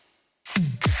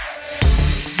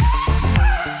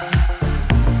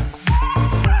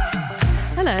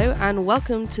and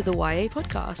welcome to the YA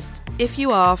podcast. If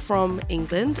you are from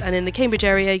England and in the Cambridge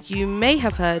area, you may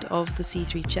have heard of the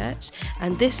C3 Church,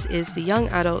 and this is the young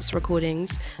adults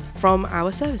recordings from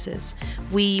our services.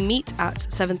 We meet at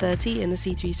 7:30 in the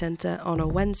C3 Centre on a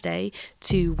Wednesday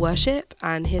to worship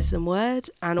and hear some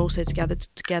word, and also to gather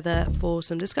together for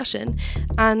some discussion.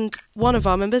 And one of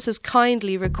our members has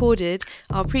kindly recorded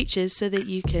our preachers so that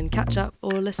you can catch up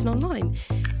or listen online.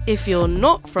 If you're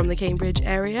not from the Cambridge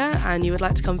area and you would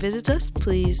like to come visit us,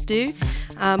 please do.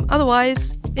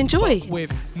 Otherwise, enjoy.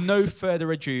 With no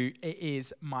further ado, it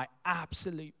is my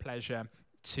absolute pleasure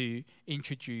to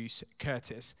introduce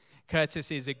Curtis. Curtis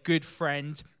is a good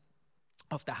friend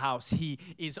of the house. He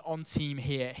is on team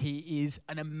here. He is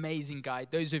an amazing guy.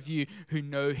 Those of you who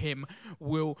know him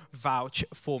will vouch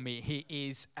for me. He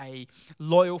is a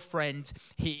loyal friend.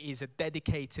 He is a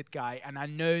dedicated guy, and I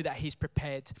know that he's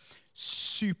prepared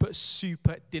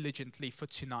super diligently for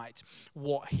tonight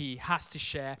what he has to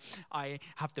share. I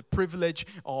have the privilege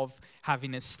of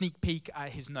having a sneak peek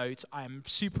at his notes. I am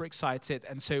super excited,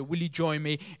 and so will you join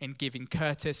me in giving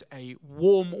Curtis a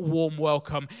warm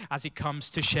welcome as he comes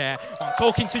to share on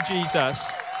Talking to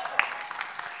Jesus.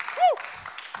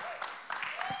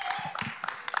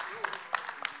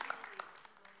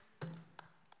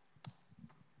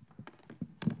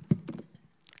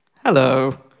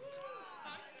 Hello.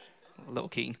 A little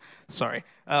keen. Sorry.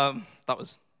 That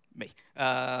was me.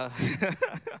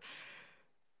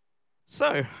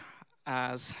 So,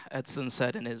 as Edson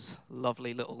said in his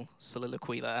lovely little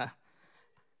soliloquy there,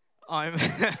 I'm...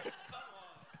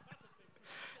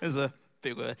 It's a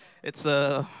big word. It's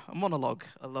a monologue,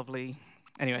 a lovely...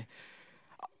 Anyway,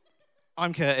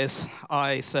 I'm Curtis.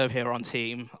 I serve here on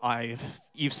team.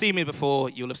 You've seen me before.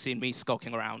 You'll have seen me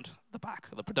skulking around the back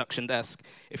of the production desk.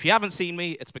 If you haven't seen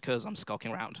me, it's because I'm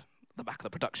skulking around the back of the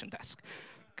production desk,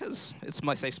 because it's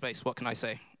my safe space. What can I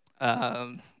say?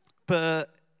 But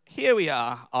here we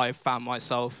are. I've found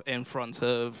myself in front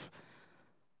of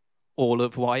all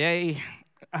of YA,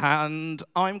 and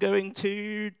I'm going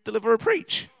to deliver a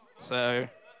preach. So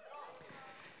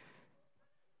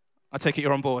I take it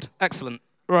you're on board. Excellent.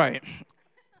 Right.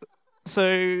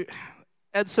 So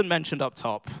Edson mentioned up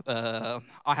top, I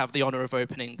have the honor of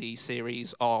opening the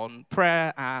series on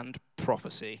prayer and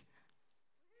prophecy.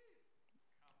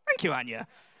 Thank you, Anya.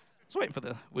 I was waiting for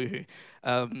the woohoo.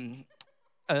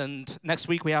 And next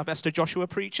week we have Esther Joshua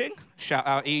preaching. Shout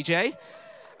out EJ.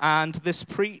 And this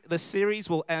series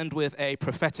will end with a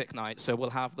prophetic night. So we'll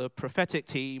have the prophetic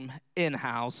team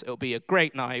in-house. It'll be a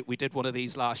great night. We did one of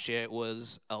these last year. It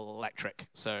was electric.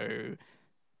 So,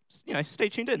 stay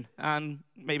tuned in and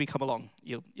maybe come along.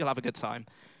 You'll have a good time.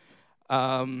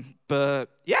 But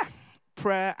yeah,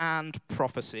 prayer and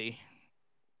prophecy.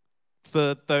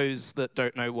 For those that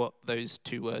don't know what those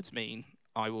two words mean,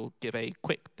 I will give a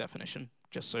quick definition,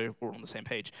 just so we're on the same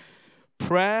page.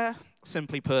 Prayer,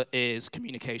 simply put, is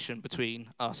communication between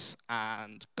us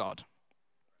and God.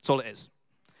 That's all it is.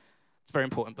 It's very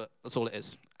important, but that's all it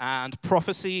is. And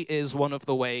prophecy is one of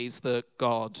the ways that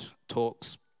God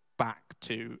talks back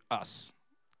to us.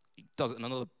 He does it in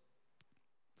another...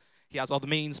 He has other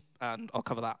means, and I'll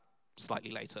cover that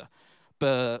slightly later.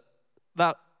 But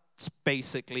that's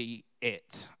basically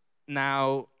it.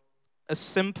 Now, as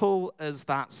simple as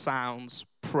that sounds,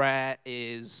 prayer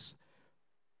is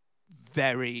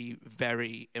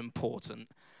very important.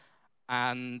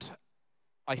 And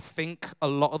I think a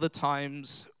lot of the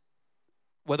times,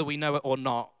 whether we know it or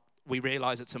not, we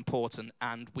realize it's important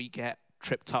and we get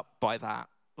tripped up by that.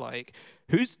 Like,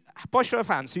 by show of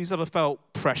hands, who's ever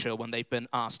felt pressure when they've been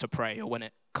asked to pray or when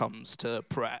it comes to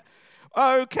prayer?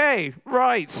 Okay,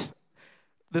 right.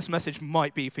 This message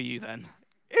might be for you then.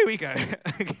 Here we go.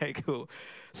 Okay, cool.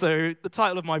 So the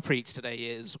title of my preach today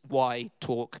is Why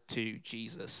Talk to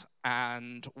Jesus?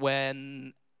 And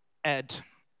when Ed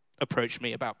approached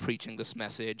me about preaching this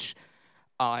message,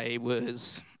 I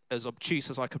was as obtuse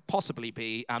as I could possibly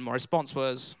be, and my response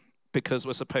was, because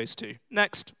we're supposed to.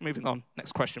 Next, moving on.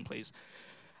 Next question, please.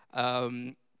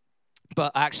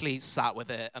 But I actually sat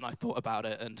with it, and I thought about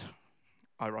it, and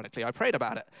ironically, I prayed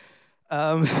about it.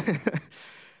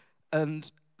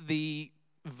 And the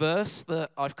verse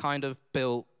that I've kind of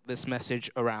built this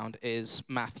message around is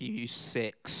Matthew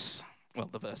 6. Well,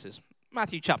 the verses.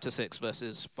 Matthew chapter 6,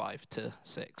 verses 5 to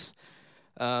 6.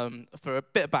 For a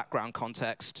bit of background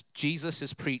context, Jesus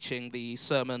is preaching the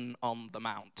Sermon on the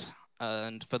Mount.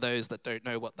 And for those that don't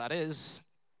know what that is,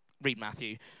 read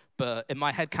Matthew. But in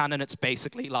my headcanon, it's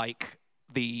basically like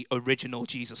the original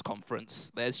Jesus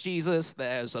conference. There's Jesus,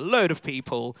 there's a load of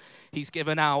people. He's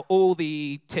given out all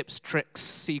the tips, tricks,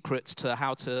 secrets to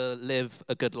how to live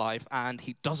a good life, and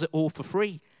he does it all for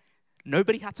free.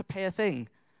 Nobody had to pay a thing.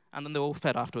 And then they were all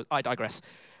fed afterwards. I digress.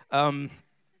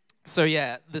 So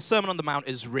yeah, the Sermon on the Mount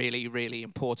is really, really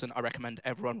important. I recommend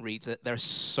everyone reads it. There's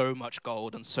so much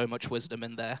gold and so much wisdom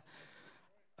in there.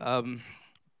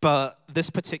 But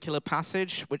this particular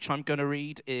passage, which I'm going to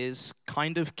read, is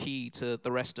kind of key to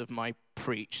the rest of my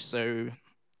preach. So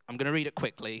I'm going to read it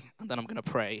quickly, and then I'm going to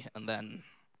pray, and then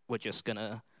we're just going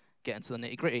to get into the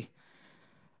nitty-gritty.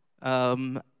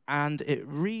 And it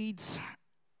reads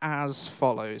as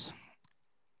follows.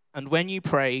 And when you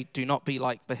pray, do not be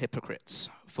like the hypocrites,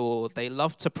 for they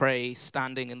love to pray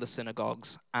standing in the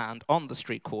synagogues and on the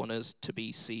street corners to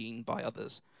be seen by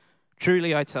others.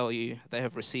 Truly, I tell you, they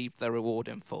have received their reward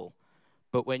in full.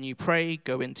 But when you pray,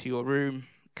 go into your room,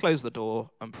 close the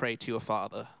door, and pray to your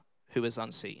Father, who is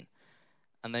unseen.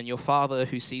 And then your Father,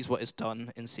 who sees what is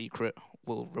done in secret,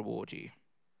 will reward you.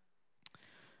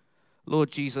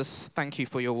 Lord Jesus, thank you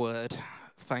for your word.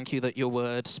 Thank you that your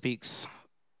word speaks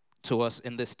to us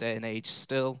in this day and age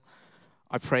still.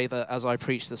 I pray that as I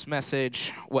preach this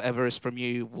message, whatever is from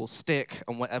you will stick,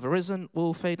 and whatever isn't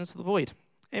will fade into the void.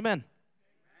 Amen.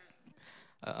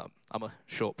 I'm a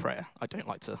short prayer. I don't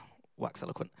like to wax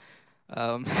eloquent.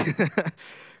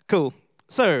 Cool.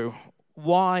 So,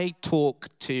 why talk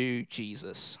to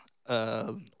Jesus?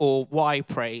 Or why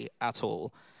pray at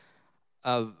all?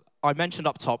 I mentioned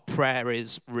up top, prayer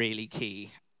is really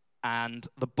key. And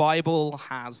the Bible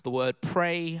has the word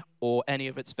pray or any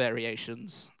of its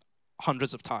variations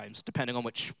hundreds of times, depending on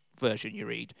which version you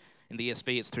read. In the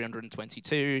ESV, it's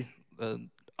 322. The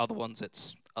other ones,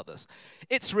 it's others.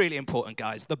 It's really important,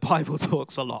 guys. The Bible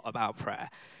talks a lot about prayer.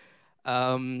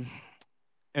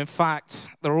 In fact,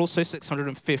 there are also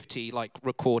 650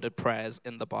 recorded prayers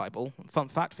in the Bible. Fun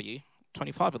fact for you,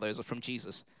 25 of those are from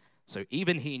Jesus. So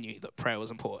even he knew that prayer was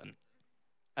important.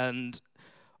 And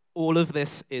all of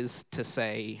this is to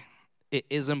say it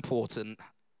is important.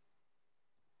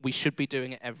 We should be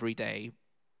doing it every day,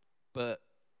 but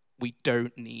we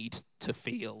don't need to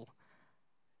feel.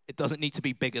 It doesn't need to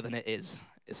be bigger than it is,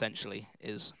 essentially,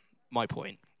 is my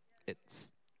point.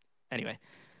 Anyway.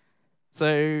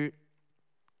 So,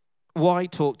 why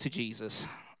talk to Jesus?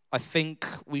 I think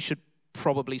we should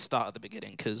probably start at the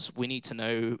beginning, because we need to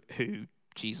know who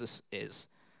Jesus is.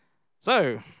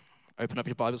 So, open up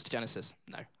your Bibles to Genesis.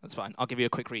 No, that's fine. I'll give you a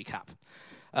quick recap.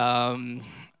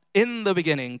 In the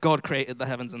beginning, God created the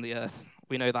heavens and the earth.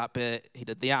 We know that bit. He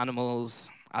did the animals.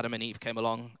 Adam and Eve came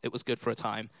along. It was good for a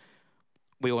time.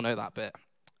 We all know that bit.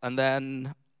 And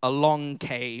then along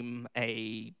came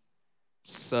a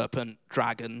serpent,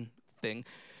 dragon thing.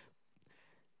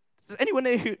 Does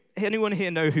anyone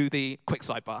here know who the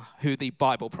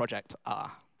Bible Project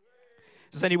are?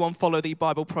 Does anyone follow the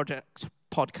Bible Project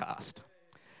podcast?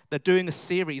 They're doing a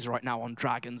series right now on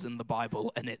dragons in the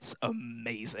Bible, and it's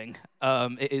amazing.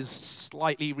 It is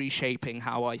slightly reshaping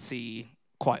how I see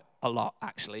quite a lot,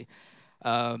 actually.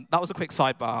 That was a quick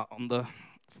sidebar on the...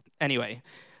 Anyway,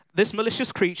 this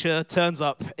malicious creature turns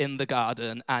up in the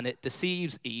garden, and it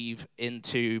deceives Eve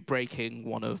into breaking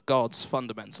one of God's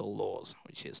fundamental laws,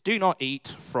 which is, do not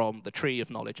eat from the tree of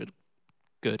knowledge of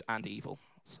good and evil.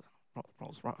 That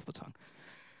rolls right off the tongue.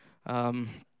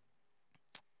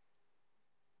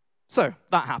 So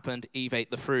that happened. Eve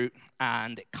ate the fruit,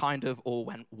 and it kind of all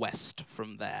went west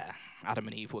from there. Adam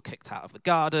and Eve were kicked out of the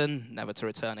garden, never to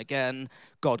return again.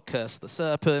 God cursed the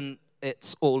serpent.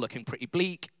 It's all looking pretty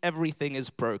bleak. Everything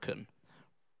is broken.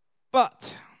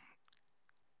 But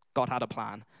God had a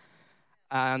plan.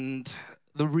 And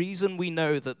the reason we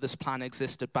know that this plan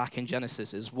existed back in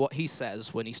Genesis is what he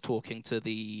says when he's talking to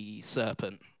the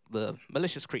serpent, the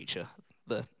malicious creature,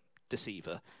 the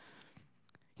deceiver.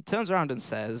 He turns around and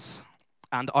says,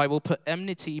 and I will put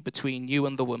enmity between you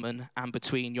and the woman, and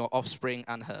between your offspring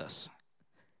and hers.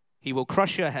 He will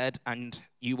crush your head, and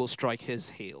you will strike his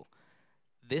heel.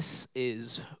 This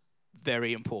is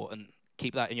very important.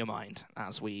 Keep that in your mind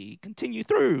as we continue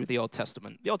through the Old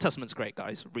Testament. The Old Testament's great,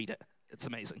 guys. Read it. It's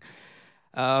amazing.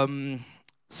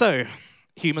 So,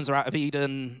 humans are out of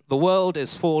Eden. The world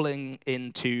is falling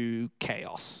into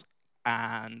chaos.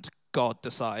 And God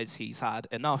decides he's had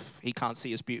enough. He can't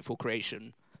see his beautiful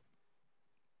creation,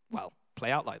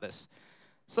 play out like this.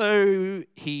 So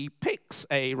he picks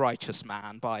a righteous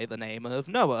man by the name of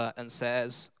Noah and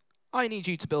says, I need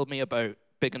you to build me a boat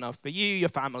big enough for you, your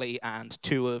family, and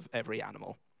 2 of every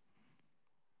animal.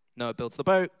 Noah builds the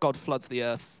boat. God floods the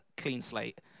earth, clean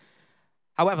slate.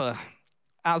 However,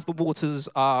 as the waters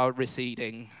are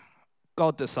receding,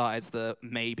 God decides that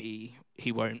maybe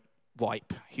he won't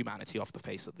wipe humanity off the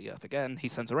face of the earth again. He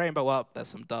sends a rainbow up, there's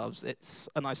some doves, it's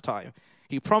a nice time.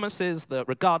 He promises that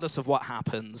regardless of what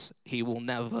happens, he will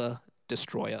never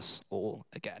destroy us all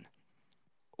again.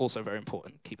 Also very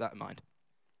important. Keep that in mind.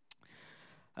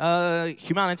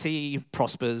 Humanity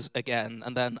prospers again,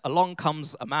 and then along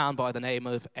comes a man by the name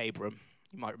of Abram.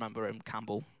 You might remember him.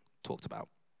 Campbell talked about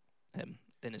him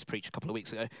in his preach a couple of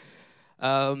weeks ago.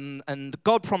 And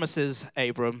God promises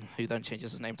Abram, who then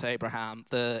changes his name to Abraham,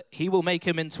 that he will make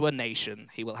him into a nation.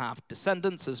 He will have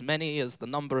descendants as many as the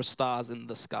number of stars in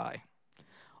the sky.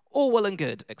 All well and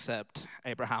good, except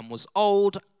Abraham was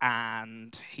old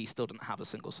and he still didn't have a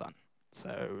single son.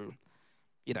 So,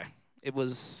 he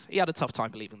had a tough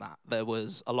time believing that. There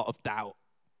was a lot of doubt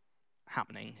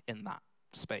happening in that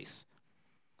space.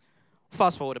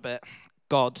 Fast forward a bit,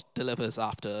 God delivers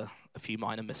after a few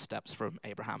minor missteps from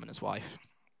Abraham and his wife.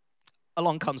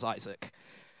 Along comes Isaac.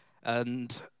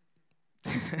 And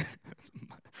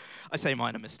I say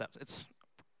minor missteps. It's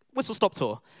whistle-stop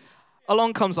tour.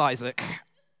 Along comes Isaac.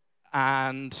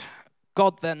 And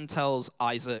God then tells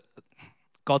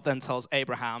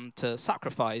Abraham to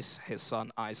sacrifice his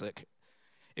son Isaac.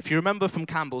 If you remember from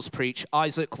Campbell's preach,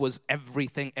 Isaac was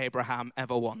everything Abraham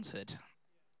ever wanted.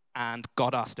 And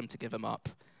God asked him to give him up.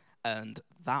 And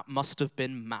that must have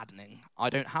been maddening. I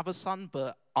don't have a son,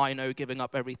 but I know giving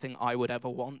up everything I would ever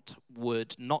want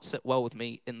would not sit well with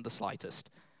me in the slightest.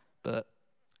 But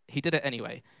he did it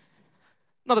anyway.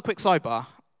 Another quick sidebar.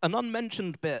 An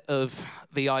unmentioned bit of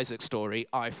the Isaac story,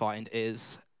 I find,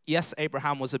 is, yes,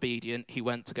 Abraham was obedient. He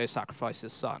went to go sacrifice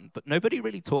his son. But nobody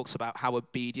really talks about how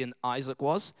obedient Isaac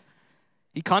was.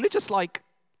 He kind of just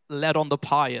led on the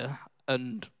pyre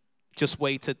and just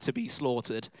waited to be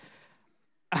slaughtered.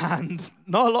 And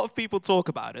not a lot of people talk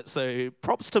about it, so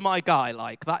props to my guy.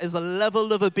 That is a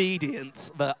level of obedience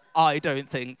that I don't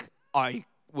think I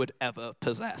would ever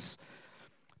possess.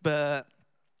 But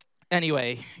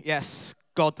anyway, yes,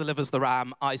 God delivers the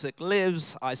ram. Isaac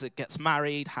lives. Isaac gets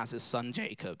married, has his son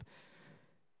Jacob.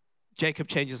 Jacob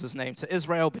changes his name to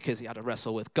Israel because he had to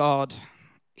wrestle with God.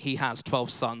 He has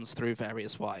 12 sons through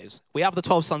various wives. We have the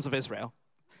 12 sons of Israel.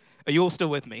 Are you all still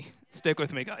with me? Stick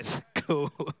with me, guys.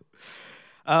 Cool.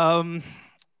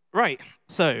 Right,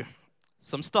 so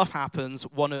some stuff happens.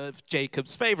 One of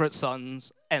Jacob's favorite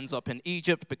sons ends up in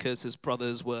Egypt because his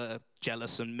brothers were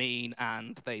jealous and mean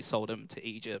and they sold him to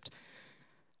Egypt.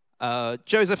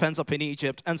 Joseph ends up in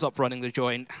Egypt, ends up running the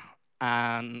joint,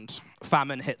 and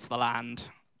famine hits the land.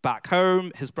 Back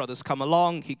home, his brothers come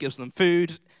along, he gives them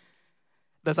food.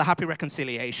 There's a happy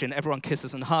reconciliation, everyone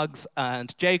kisses and hugs,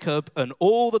 and Jacob and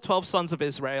all the 12 sons of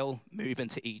Israel move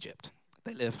into Egypt.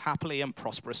 They live happily and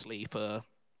prosperously for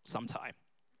some time.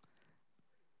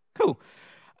 Cool.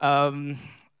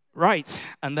 Right,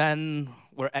 and then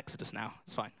we're at Exodus now.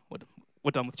 It's fine. We're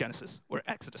done with Genesis. We're at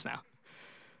Exodus now.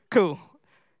 Cool.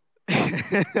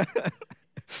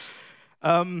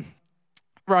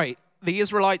 Right, the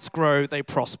Israelites grow, they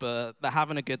prosper, they're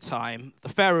having a good time. The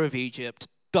Pharaoh of Egypt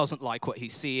doesn't like what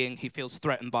he's seeing. He feels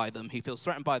threatened by them. He feels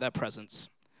threatened by their presence.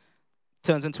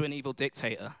 Turns into an evil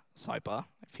dictator. Sidebar,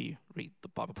 if you read the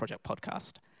Bible Project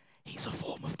podcast, he's a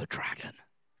form of the dragon.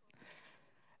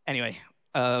 Anyway,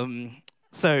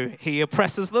 so he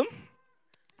oppresses them,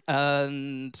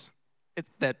 and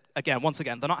once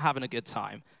again, they're not having a good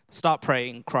time. Start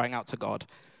praying, crying out to God.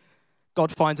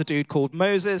 God finds a dude called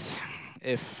Moses.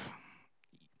 I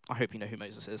hope you know who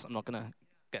Moses is. I'm not going to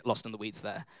get lost in the weeds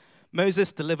there.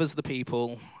 Moses delivers the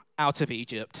people out of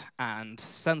Egypt and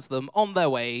sends them on their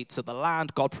way to the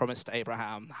land God promised to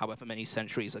Abraham, however many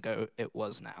centuries ago it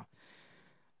was now.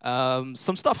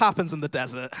 Some stuff happens in the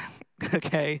desert,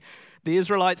 okay? The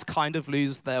Israelites kind of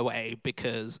lose their way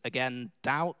because, again,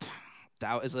 doubt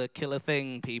is a killer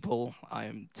thing, people.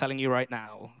 I'm telling you right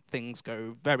now, things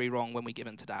go very wrong when we give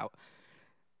in to doubt.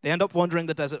 They end up wandering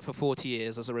the desert for 40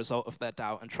 years as a result of their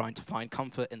doubt and trying to find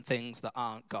comfort in things that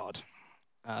aren't God.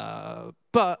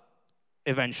 But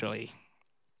eventually,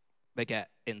 they get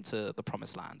into the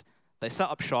promised land. They set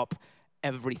up shop.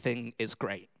 Everything is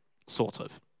great, sort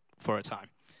of, for a time.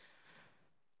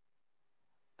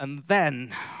 And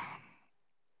then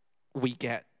we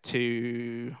get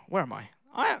to, where am I?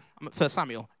 Oh, yeah, I'm at 1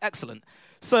 Samuel. Excellent.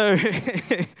 So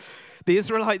the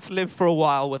Israelites live for a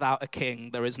while without a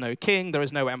king. There is no king. There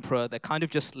is no emperor. They're kind of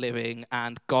just living,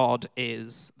 and God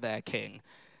is their king.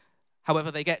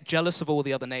 However, they get jealous of all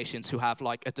the other nations who have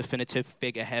like a definitive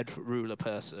figurehead ruler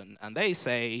person. And they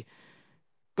say,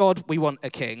 God, we want a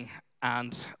king.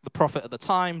 And the prophet at the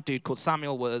time, dude called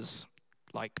Samuel, was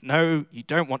like, no, you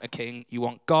don't want a king. You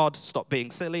want God. Stop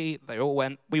being silly. They all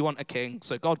went, we want a king.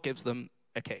 So God gives them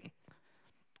a king.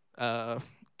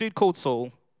 Dude called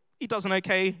Saul. He does an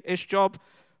okay-ish job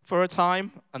for a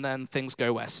time, and then things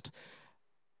go west.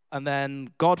 And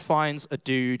then God finds a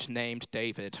dude named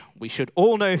David. We should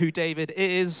all know who David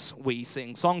is. We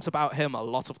sing songs about him a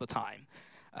lot of the time.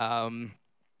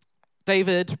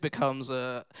 David becomes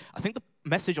I think the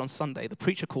message on Sunday, the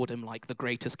preacher called him like the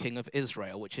greatest king of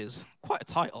Israel, which is quite a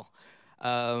title.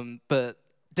 But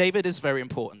David is very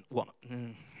important.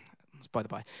 That's by the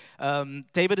by.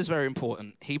 David is very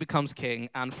important. He becomes king,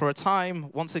 and for a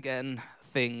time, once again,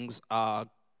 things are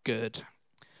good.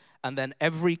 And then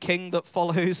every king that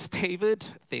follows David,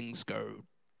 things go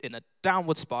in a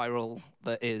downward spiral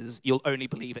that is, you'll only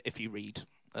believe it if you read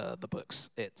the books.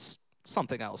 It's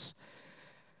something else.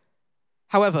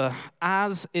 However,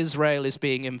 as Israel is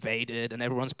being invaded and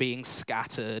everyone's being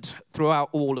scattered, throughout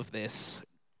all of this,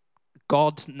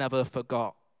 God never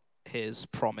forgot his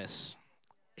promise.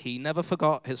 He never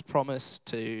forgot his promise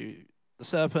to the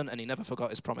serpent, and he never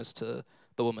forgot his promise to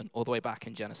the woman, all the way back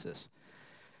in Genesis.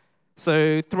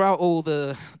 So throughout all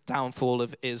the downfall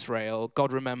of Israel,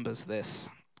 God remembers this.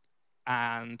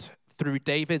 And through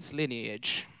David's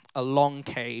lineage, along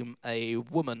came a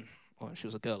woman, well, she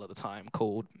was a girl at the time,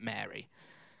 called Mary.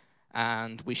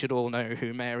 And we should all know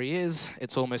who Mary is.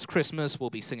 It's almost Christmas. We'll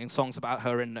be singing songs about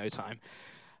her in no time.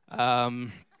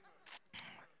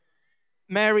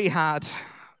 Mary had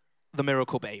the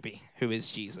miracle baby, who is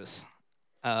Jesus.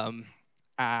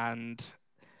 And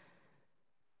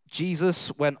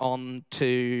Jesus went on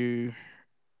to,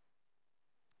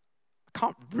 I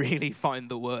can't really find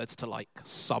the words to like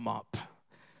sum up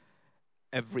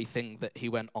everything that he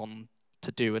went on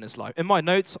to do in his life. In my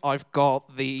notes, I've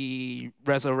got the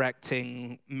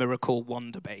resurrecting miracle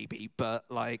wonder baby, but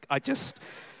like,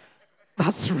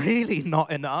 that's really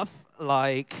not enough.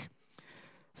 Like,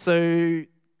 so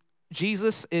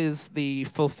Jesus is the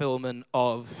fulfillment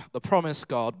of the promise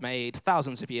God made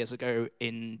thousands of years ago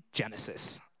in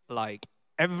Genesis. Like,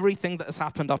 everything that has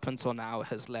happened up until now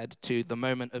has led to the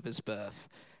moment of his birth.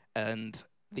 And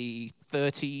the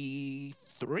 33-ish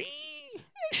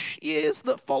years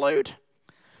that followed,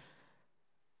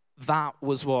 that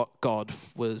was what God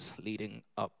was leading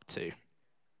up to.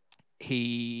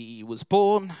 He was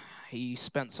born. He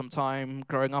spent some time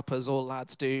growing up, as all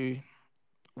lads do.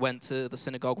 Went to the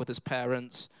synagogue with his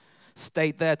parents.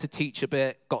 Stayed there to teach a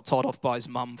bit. Got told off by his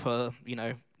mum for,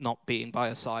 not being by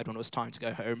her side when it was time to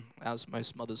go home, as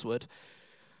most mothers would.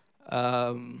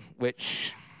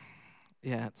 Which,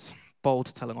 it's bold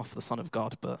telling off the Son of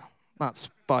God, but that's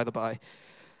by the by.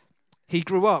 He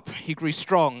grew up. He grew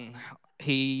strong.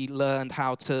 He learned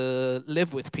how to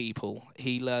live with people.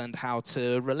 He learned how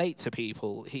to relate to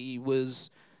people. He was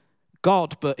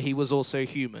God, but he was also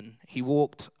human. He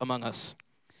walked among us.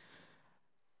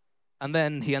 And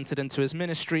then he entered into his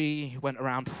ministry. He went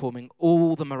around performing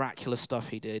all the miraculous stuff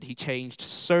he did. He changed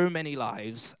so many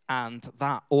lives, and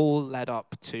that all led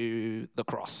up to the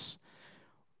cross,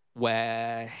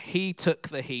 where he took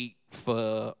the heat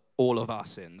for all of our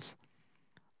sins.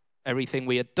 Everything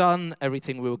we had done,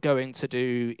 everything we were going to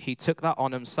do, he took that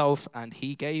on himself, and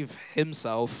he gave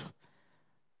himself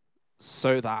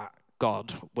so that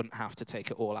God wouldn't have to take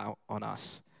it all out on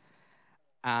us.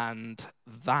 And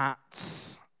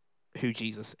that's who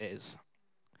Jesus is.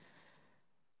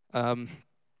 And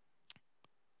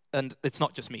it's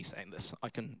not just me saying this. I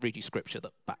can read you scripture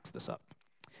that backs this up.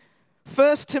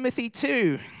 1 Timothy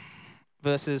 2,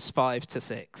 verses 5 to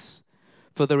 6.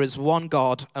 For there is one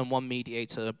God and one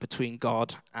mediator between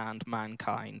God and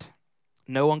mankind.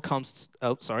 No one comes...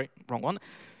 wrong one.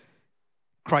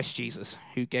 Christ Jesus,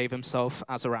 who gave himself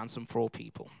as a ransom for all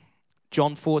people.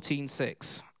 John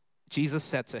 14:6. Jesus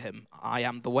said to him, I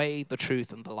am the way, the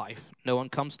truth, and the life. No one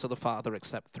comes to the Father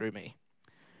except through me.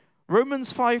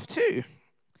 Romans 5:2.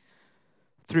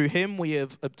 Through him we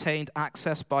have obtained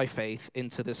access by faith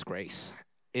into this grace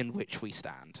in which we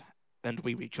stand, and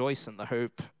we rejoice in the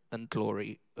hope and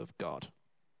glory of God.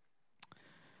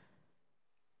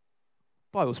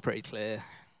 Bible's pretty clear.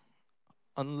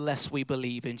 Unless we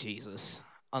believe in Jesus,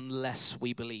 unless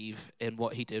we believe in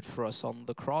what he did for us on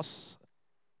the cross,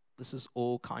 this is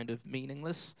all kind of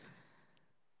meaningless.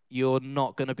 You're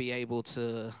not going to be able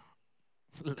to...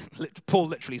 Paul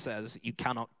literally says you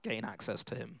cannot gain access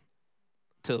to him,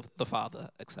 to the Father,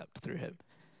 except through him.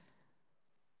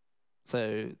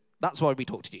 So that's why we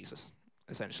talk to Jesus,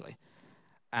 essentially.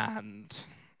 And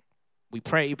we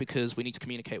pray because we need to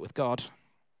communicate with God.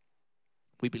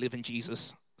 We believe in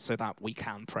Jesus so that we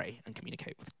can pray and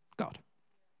communicate with God.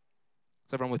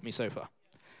 Is everyone with me so far?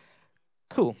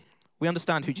 Cool. We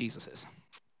understand who Jesus is.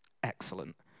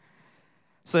 Excellent.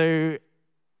 So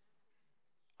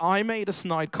I made a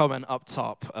snide comment up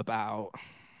top about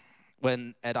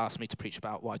when Ed asked me to preach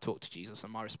about why talk to Jesus,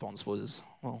 and my response was,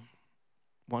 well,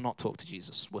 why not talk to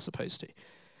Jesus? We're supposed to.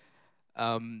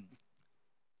 Um,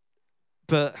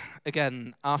 but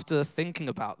again, after thinking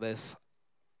about this,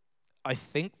 I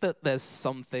think that there's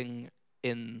something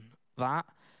in that.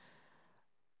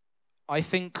 I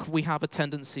think we have a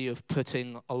tendency of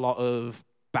putting a lot of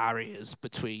barriers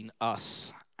between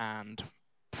us and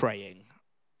praying.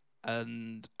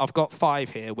 And I've got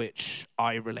 5 here which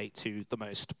I relate to the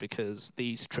most because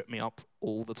these trip me up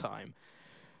all the time.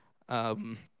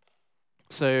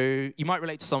 So you might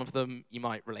relate to some of them, you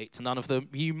might relate to none of them.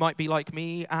 You might be like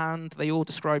me and they all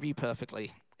describe you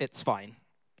perfectly. It's fine.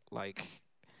 Like,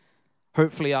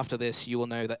 hopefully after this you will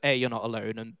know that A, you're not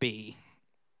alone, and B,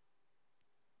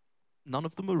 none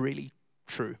of them are really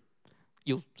true.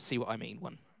 You'll see what I mean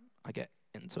when I get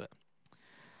into it.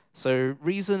 So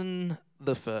reason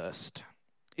the first.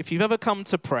 If you've ever come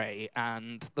to pray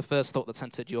and the first thought that's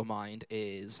entered your mind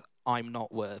is, I'm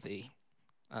not worthy,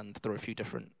 and there are a few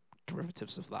different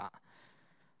derivatives of that.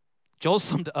 Joel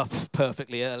summed it up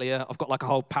perfectly earlier. I've got like a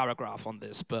whole paragraph on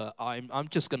this, but I'm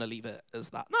just going to leave it as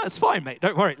that. No, it's fine, mate.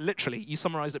 Don't worry. Literally, you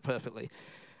summarized it perfectly.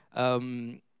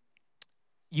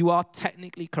 You are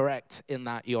technically correct in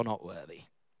that you're not worthy.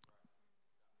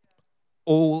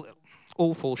 All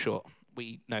fall short.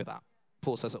 We know that.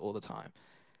 Paul says it all the time.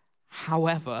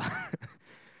 However,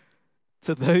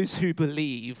 to those who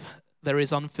believe, there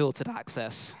is unfiltered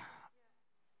access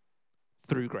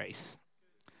through grace.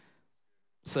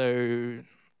 So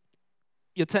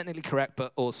you're technically correct,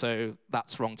 but also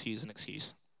that's wrong to use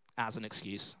as an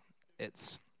excuse.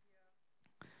 It's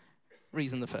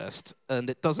reason the first. And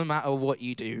it doesn't matter what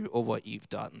you do or what you've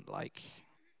done. Like,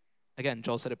 again,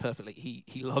 Joel said it perfectly.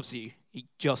 He loves you. He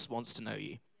just wants to know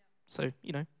you. So,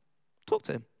 talk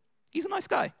to him. He's a nice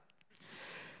guy.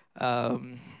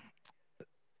 The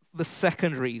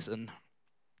second reason,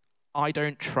 I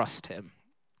don't trust him.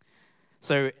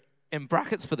 So in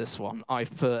brackets for this one,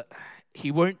 I've put,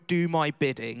 he won't do my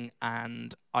bidding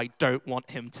and I don't want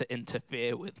him to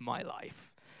interfere with my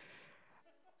life.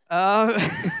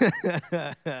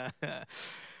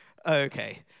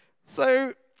 Okay,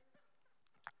 so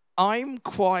I'm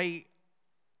quite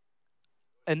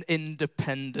an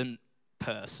independent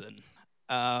person.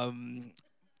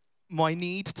 My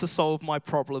need to solve my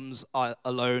problems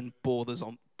alone borders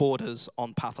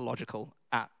on pathological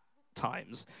at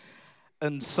times.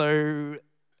 And so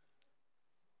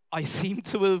I seem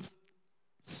to have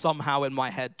somehow in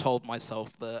my head told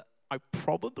myself that I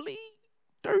probably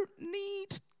don't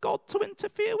need God to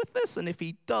interfere with this, and if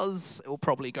he does, it will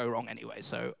probably go wrong anyway,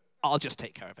 so I'll just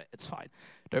take care of it. It's fine.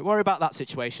 Don't worry about that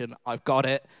situation. I've got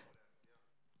it.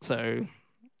 So,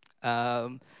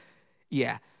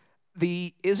 yeah.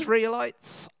 The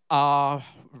Israelites are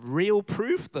real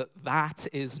proof that that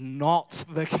is not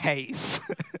the case.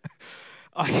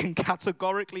 I can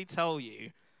categorically tell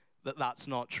you that that's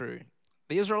not true.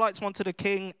 The Israelites wanted a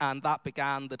king, and that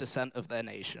began the descent of their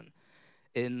nation.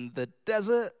 In the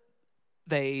desert,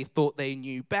 they thought they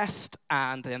knew best,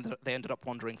 and they ended up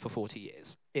wandering for 40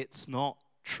 years. It's not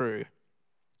true.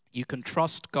 You can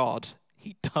trust God.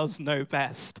 He does know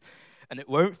best, and it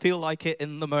won't feel like it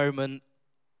in the moment.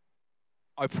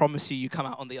 I promise you come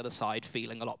out on the other side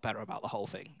feeling a lot better about the whole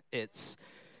thing. It's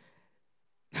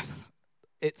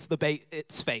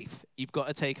faith. You've got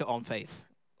to take it on faith.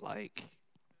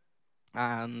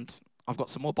 And I've got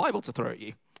some more Bible to throw at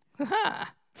you.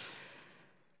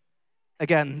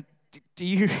 Again, do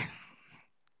you,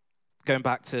 going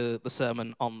back to the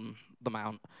Sermon on the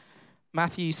Mount,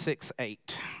 Matthew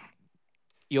 6:8.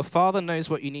 Your Father knows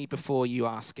what you need before you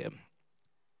ask him.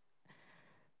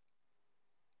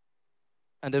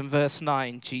 And in verse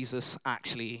 9, Jesus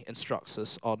actually instructs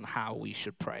us on how we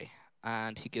should pray.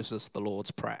 And he gives us the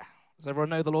Lord's Prayer. Does everyone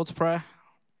know the Lord's Prayer?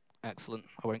 Excellent.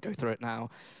 I won't go through it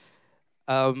now.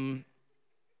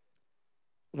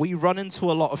 We run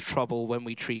into a lot of trouble when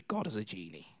we treat God as a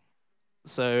genie.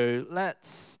 So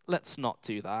let's not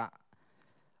do that.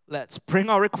 Let's bring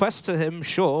our request to him,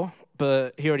 sure,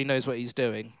 but he already knows what he's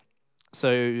doing.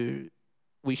 So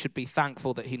we should be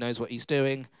thankful that he knows what he's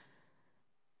doing.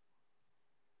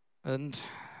 And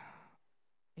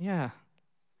yeah,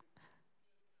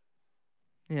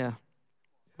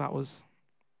 that was,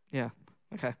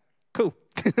 okay, cool.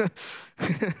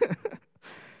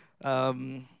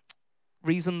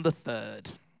 Reason the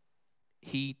third,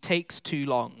 he takes too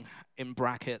long, in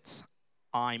brackets,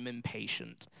 I'm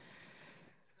impatient.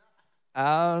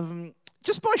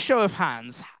 Just by show of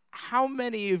hands, how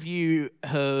many of you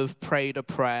have prayed a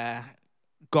prayer,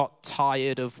 got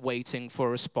tired of waiting for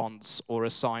a response or a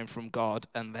sign from God,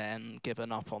 and then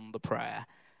given up on the prayer,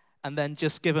 and then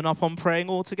just given up on praying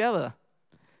altogether?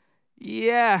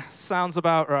 Yeah, sounds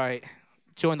about right.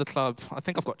 Join the club. I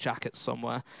think I've got jackets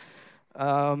somewhere.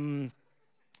 So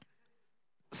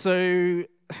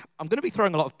I'm going to be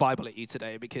throwing a lot of Bible at you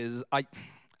today because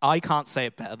I can't say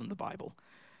it better than the Bible.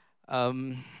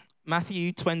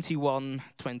 Matthew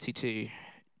 21:22.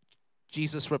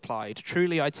 Jesus replied,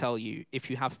 "Truly I tell you, if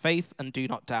you have faith and do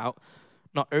not doubt,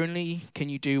 not only can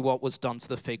you do what was done to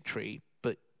the fig tree,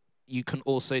 but you can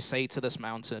also say to this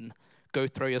mountain, 'Go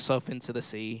throw yourself into the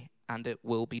sea,' and it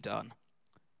will be done.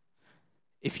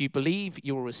 If you believe,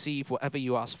 you will receive whatever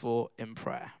you ask for in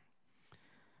prayer."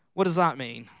 What does that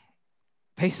mean?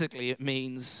 Basically, it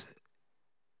means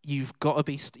you've got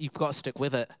to stick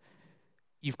with it.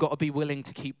 You've got to be willing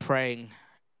to keep praying.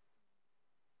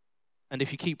 And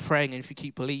if you keep praying and if you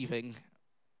keep believing,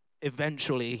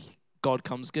 eventually God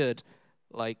comes good.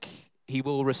 Like, he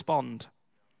will respond.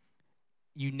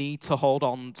 You need to hold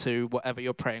on to whatever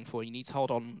you're praying for. You need to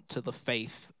hold on to the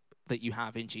faith that you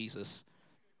have in Jesus.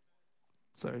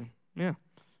 So, yeah.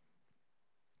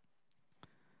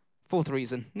 Fourth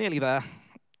reason, nearly there.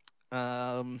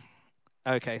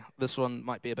 Okay, this one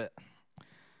might be a bit...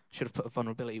 Should have put a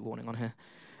vulnerability warning on here.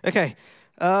 Okay.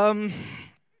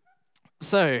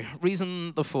 So,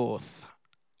 reason the fourth.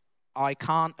 I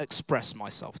can't express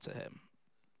myself to him.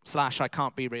 / I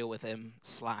can't be real with him.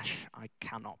 / I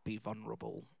cannot be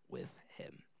vulnerable with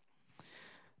him.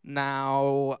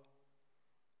 Now,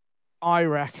 I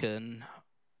reckon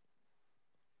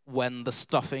when the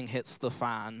stuffing hits the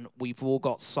fan, we've all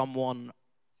got someone...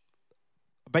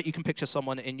 I bet you can picture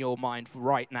someone in your mind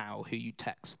right now who you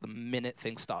text the minute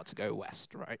things start to go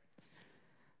west, right?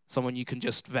 Someone you can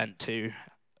just vent to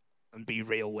and be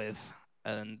real with,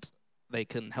 and they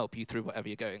can help you through whatever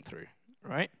you're going through,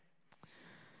 right?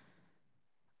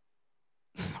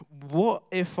 What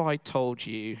if I told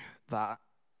you that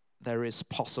there is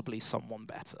possibly someone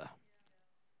better?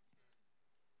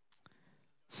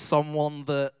 Someone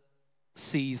that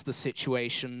sees the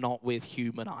situation not with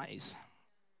human eyes,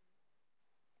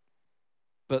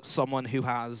 but someone who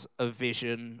has a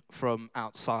vision from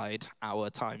outside our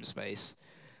time space.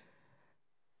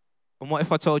 And what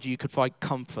if I told you could find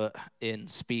comfort in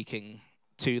speaking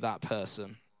to that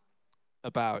person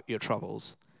about your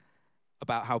troubles,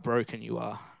 about how broken you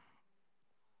are,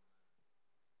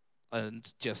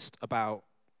 and just about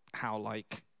how,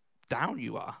 like, down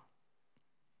you are?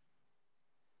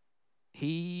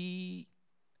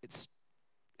 It's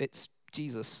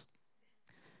Jesus.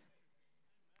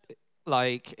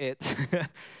 Like, it's...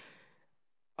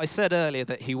 I said earlier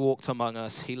that he walked among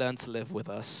us, he learned to live with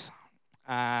us.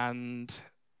 And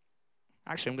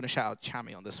actually, I'm going to shout out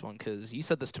Chami on this one because you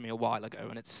said this to me a while ago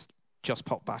and it's just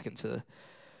popped back into...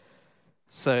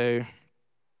 So,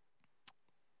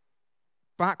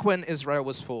 back when Israel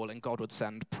was falling, God would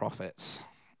send prophets.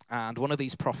 And one of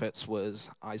these prophets was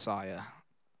Isaiah.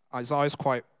 Isaiah's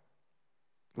quite...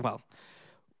 Well,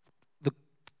 the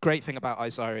great thing about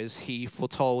Isaiah is he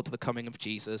foretold the coming of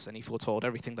Jesus and he foretold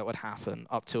everything that would happen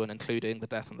up to and including the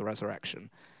death and the resurrection.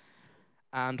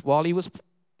 And while he was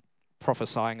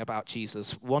prophesying about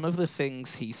Jesus, one of the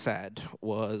things he said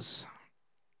was,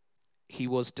 he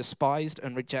was despised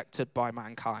and rejected by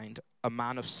mankind, a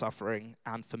man of suffering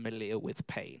and familiar with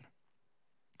pain.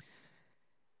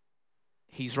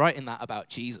 He's writing that about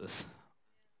Jesus.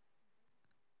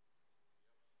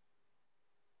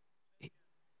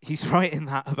 He's writing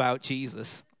that about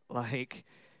Jesus. Like,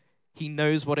 he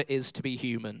knows what it is to be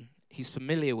human. He's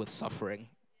familiar with suffering.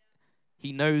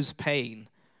 He knows pain.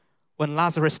 When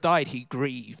Lazarus died, he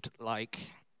grieved,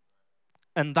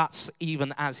 and that's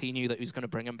even as he knew that he was going to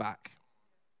bring him back.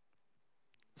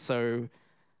 So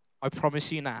I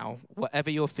promise you now, whatever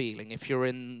you're feeling, if you're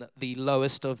in the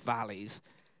lowest of valleys,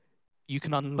 you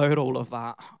can unload all of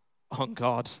that on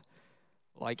God.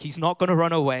 Like, he's not going to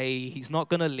run away. He's not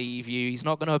going to leave you. He's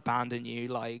not going to abandon you.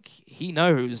 Like, he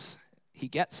knows. He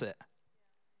gets it.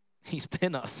 He's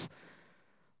been us.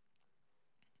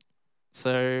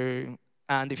 So,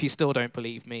 and if you still don't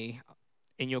believe me,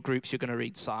 in your groups, you're going to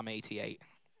read Psalm 88.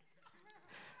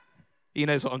 He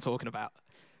knows what I'm talking about.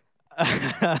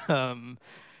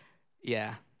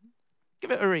 Yeah. Give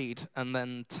it a read and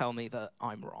then tell me that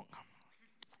I'm wrong.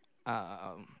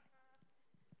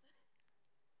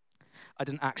 I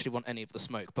didn't actually want any of the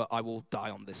smoke, but I will die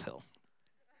on this hill.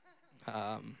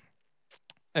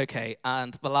 Okay,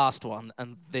 and the last one,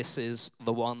 and this is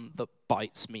the one that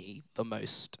bites me the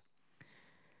most.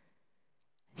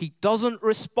 He doesn't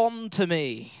respond to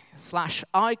me,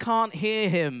 / I can't hear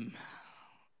him.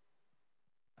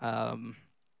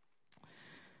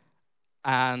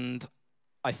 And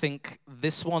I think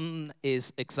this one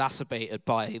is exacerbated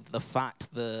by the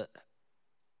fact that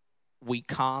we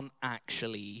can't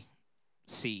actually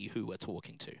see who we're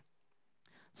talking to.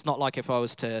 It's not like if I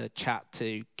was to chat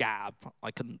to Gab,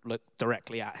 I can look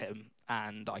directly at him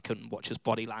and I can watch his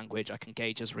body language, I can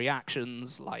gauge his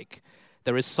reactions. Like,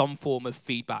 there is some form of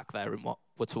feedback there in what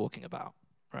we're talking about,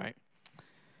 right?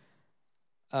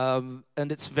 And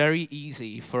it's very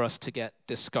easy for us to get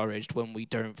discouraged when we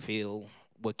don't feel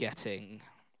we're getting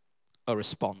a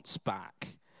response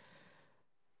back.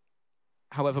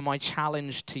 However, my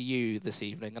challenge to you this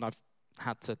evening, and I've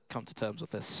had to come to terms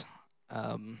with this,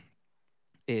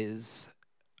 is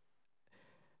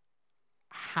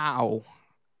how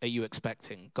are you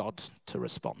expecting God to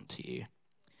respond to you?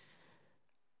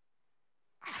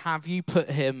 Have you put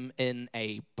him in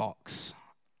a box?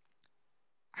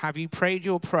 Have you prayed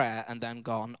your prayer and then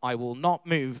gone, I will not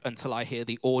move until I hear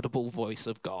the audible voice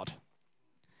of God?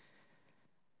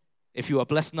 If you are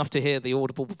blessed enough to hear the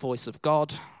audible voice of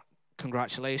God,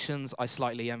 congratulations. I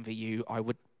slightly envy you. I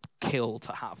would kill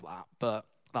to have that, but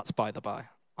that's by the by.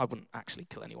 I wouldn't actually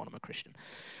kill anyone. I'm a Christian.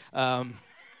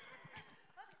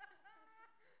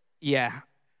 Yeah,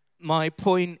 my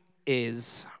point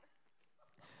is,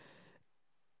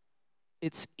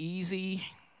 it's easy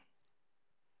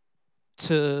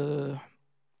to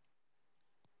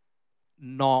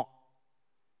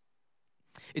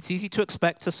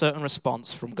expect a certain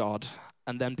response from God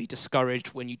and then be discouraged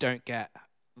when you don't get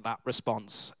that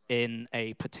response in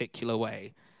a particular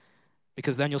way.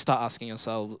 Because then you'll start asking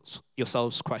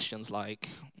yourselves questions like,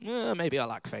 maybe I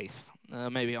lack faith.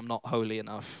 Maybe I'm not holy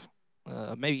enough.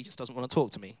 Maybe he just doesn't want to talk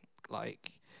to me.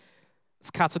 Like, it's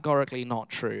categorically not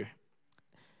true.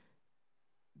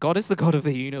 God is the God of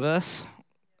the universe.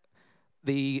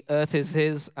 The earth is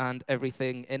his and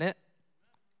everything in it.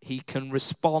 He can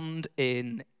respond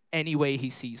in any way he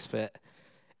sees fit.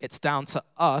 It's down to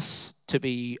us to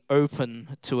be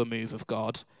open to a move of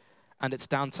God, and it's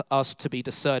down to us to be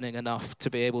discerning enough to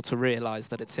be able to realize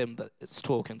that it's him that is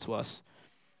talking to us.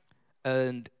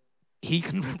 And he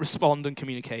can respond and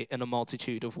communicate in a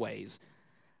multitude of ways.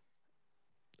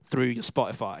 Through your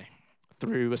Spotify,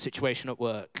 through a situation at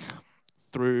work,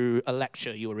 through a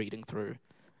lecture you were reading through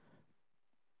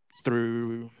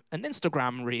an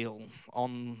Instagram reel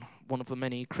on one of the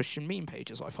many Christian meme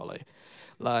pages I follow.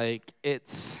 Like,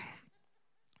 it's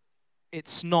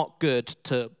not good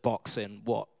to box in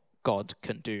what God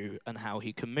can do and how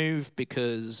he can move,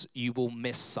 because you will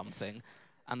miss something.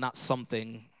 And that's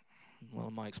something, well,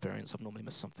 in my experience, I've normally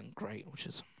missed something great, which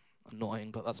is annoying,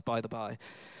 but that's by the by.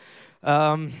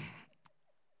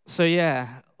 So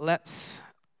yeah, let's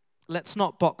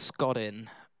not box God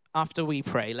in. After we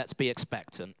pray, let's be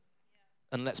expectant.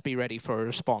 And let's be ready for a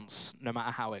response, no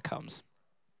matter how it comes.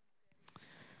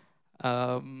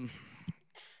 And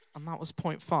that was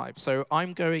point 5. So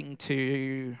I'm going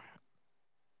to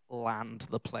land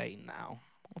the plane now.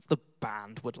 If the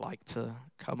band would like to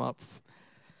come up.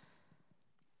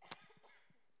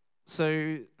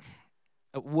 So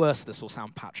at worst, this will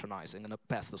sound patronizing, and at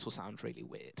best, this will sound really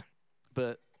weird.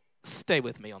 But stay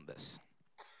with me on this.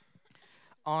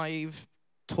 I've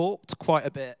talked quite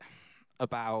a bit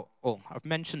about, I've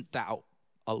mentioned doubt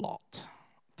a lot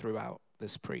throughout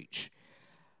this preach.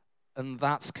 And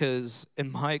that's because,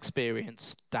 in my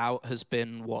experience, doubt has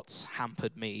been what's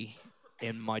hampered me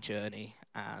in my journey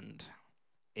and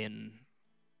in,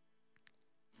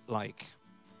 like,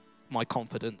 my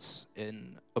confidence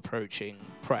in approaching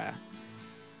prayer.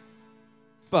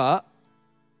 But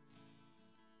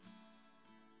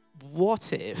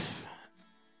what if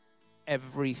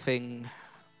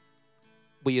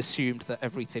we assumed that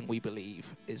everything we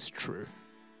believe is true?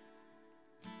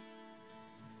 Let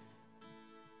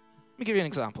me give you an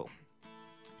example.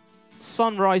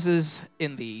 Sun rises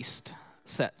in the east,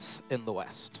 sets in the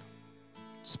west.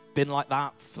 It's been like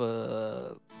that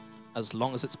for as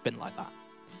long as it's been like that.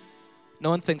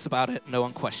 No one thinks about it, no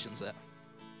one questions it.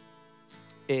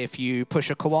 If you push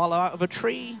a koala out of a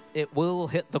tree, it will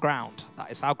hit the ground.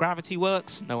 That is how gravity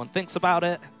works. No one thinks about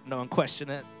it, no one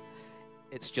questions it.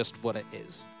 It's just what it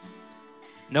is.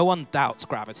 No one doubts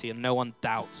gravity, and no one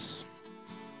doubts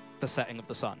the setting of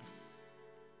the sun.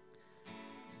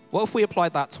 What if we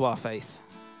applied that to our faith?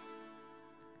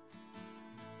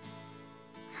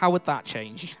 How would that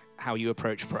change how you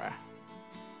approach prayer?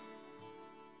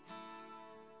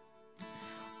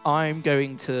 I'm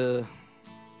going to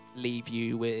leave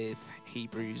you with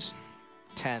Hebrews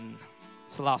 10.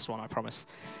 It's the last one, I promise.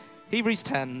 Hebrews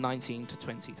 10, 19 to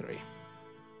 23.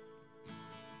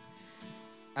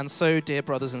 And so, dear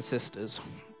brothers and sisters,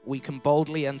 we can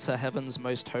boldly enter heaven's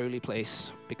most holy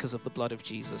place because of the blood of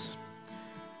Jesus.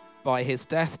 By his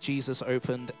death, Jesus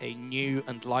opened a new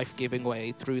and life-giving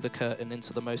way through the curtain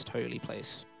into the most holy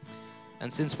place.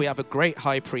 And since we have a great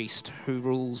high priest who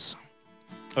rules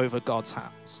over God's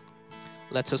house.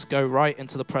 Let us go right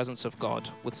into the presence of God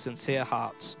with sincere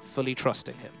hearts, fully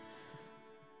trusting him.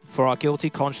 For our guilty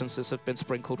consciences have been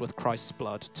sprinkled with Christ's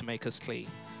blood to make us clean,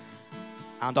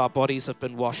 and our bodies have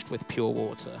been washed with pure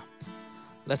water.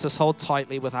 Let us hold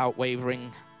tightly without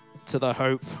wavering to the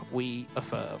hope we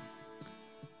affirm,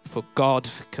 for God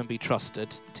can be trusted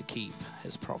to keep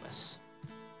his promise.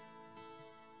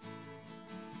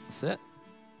 That's it.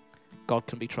 God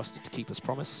can be trusted to keep his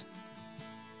promise.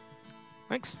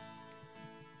 Thanks.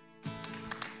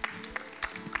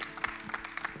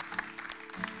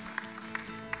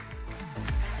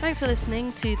 Thanks for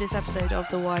listening to this episode of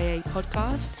the YA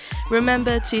podcast.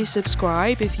 Remember to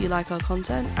subscribe if you like our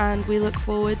content, and we look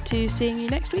forward to seeing you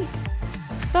next week.